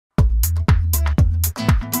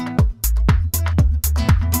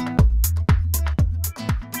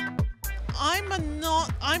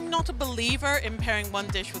not a believer in pairing one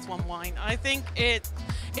dish with one wine. I think it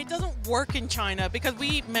doesn't work in China because we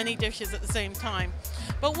eat many dishes at the same time.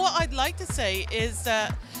 But what I'd like to say is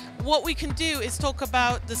that what we can do is talk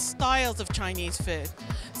about the styles of Chinese food.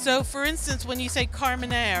 So for instance, when you say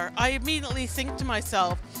carbonara, I immediately think to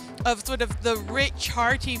myself of sort of the rich,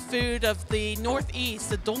 hearty food of the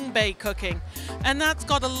northeast, the Dongbei cooking. And that's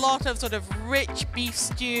got a lot of sort of rich beef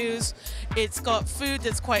stews. It's got food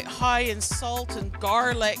that's quite high in salt and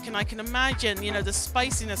garlic, and I can imagine, you know, the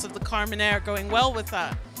spiciness of the carbonara going well with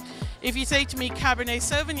that. If you say to me Cabernet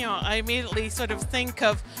Sauvignon, I immediately sort of think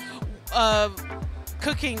of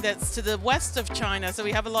cooking that's to the west of China. So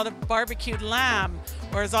we have a lot of barbecued lamb,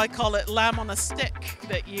 or as I call it, lamb on a stick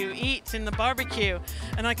that you eat in the barbecue.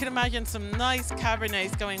 And I can imagine some nice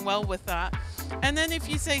Cabernets going well with that. And then if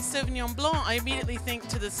you say Sauvignon Blanc, I immediately think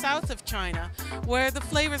to the south of China, where the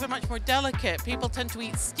flavors are much more delicate. People tend to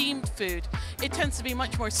eat steamed food. It tends to be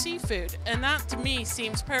much more seafood. And that, to me,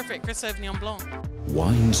 seems perfect for Sauvignon Blanc.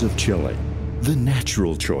 Wines of Chile, the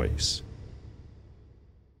natural choice.